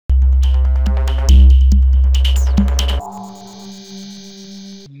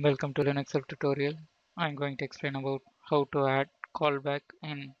Welcome to the next tutorial. I'm going to explain about how to add callback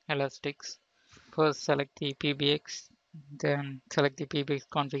in Elastix. First select the PBX, then select the PBX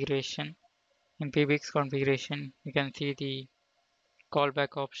configuration. In PBX configuration, you can see the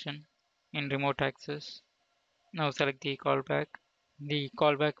callback option in remote access. Now select the callback. The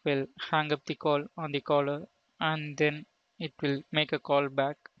callback will hang up the call on the caller and then it will make a call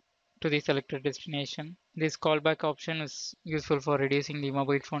back to the selected destination. This callback option is useful for reducing the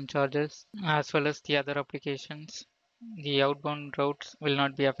mobile phone charges as well as the other applications. The outbound routes will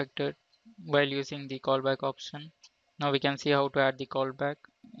not be affected while using the callback option. Now we can see how to add the callback.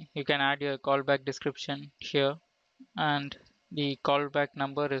 You can add your callback description here, and the callback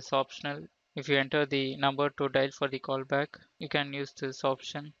number is optional. If you enter the number to dial for the callback, you can use this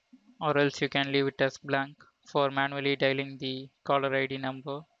option, or else you can leave it as blank for manually dialing the caller ID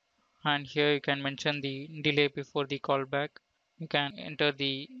number. And here you can mention the delay before the callback. You can enter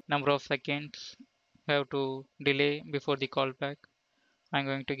the number of seconds you have to delay before the callback. I'm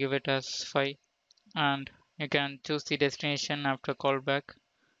going to give it as 5, and you can choose the destination after callback.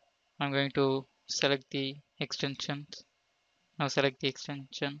 I'm going to select the extensions. Now select the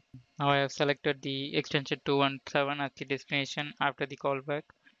extension. Now I have selected the extension 217 as the destination after the callback.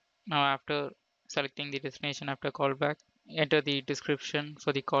 Now after selecting the destination after callback, enter the description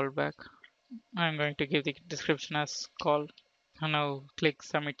for the callback. I'm going to give the description as call. And now click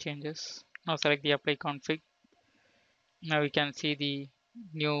submit changes. Now select the apply config. Now we can see the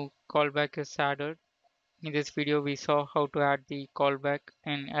new callback is added. In this video we saw how to add the callback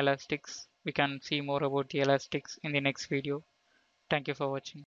in Elastix. We can see more about the Elastix in the next video. Thank you for watching.